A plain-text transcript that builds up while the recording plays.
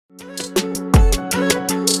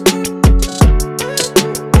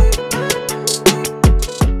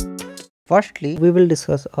Firstly, we will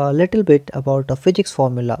discuss a little bit about a physics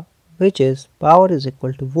formula, which is power is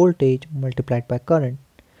equal to voltage multiplied by current.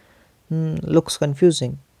 Looks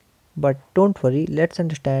confusing, but don't worry, let's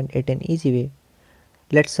understand it in easy way.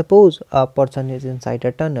 Let's suppose a person is inside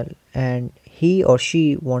a tunnel and he or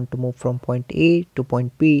she want to move from point A to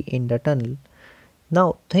point B in the tunnel.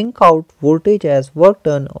 Now think out voltage as work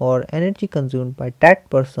done or energy consumed by that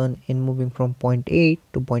person in moving from point A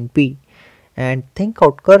to point B, and think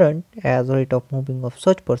out current as rate of moving of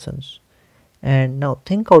such persons. And now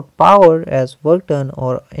think out power as work done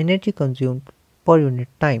or energy consumed per unit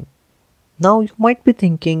time. Now you might be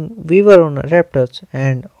thinking we were on adapters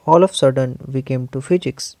and all of a sudden we came to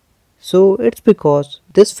physics. So it's because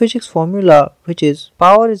this physics formula, which is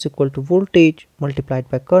power is equal to voltage multiplied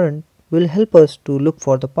by current, will help us to look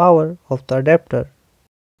for the power of the adapter.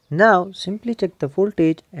 Now simply check the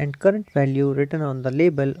voltage and current value written on the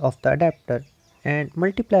label of the adapter and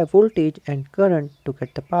multiply voltage and current to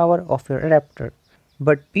get the power of your adapter.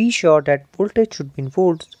 But be sure that voltage should be in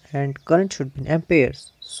volts and current should be in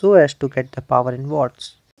amperes so as to get the power in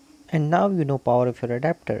watts. And now you know power of your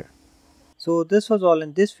adapter. So this was all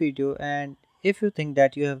in this video, and if you think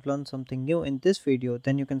that you have learned something new in this video,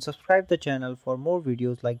 then you can subscribe the channel for more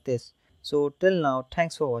videos like this. So till now,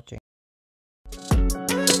 thanks for watching.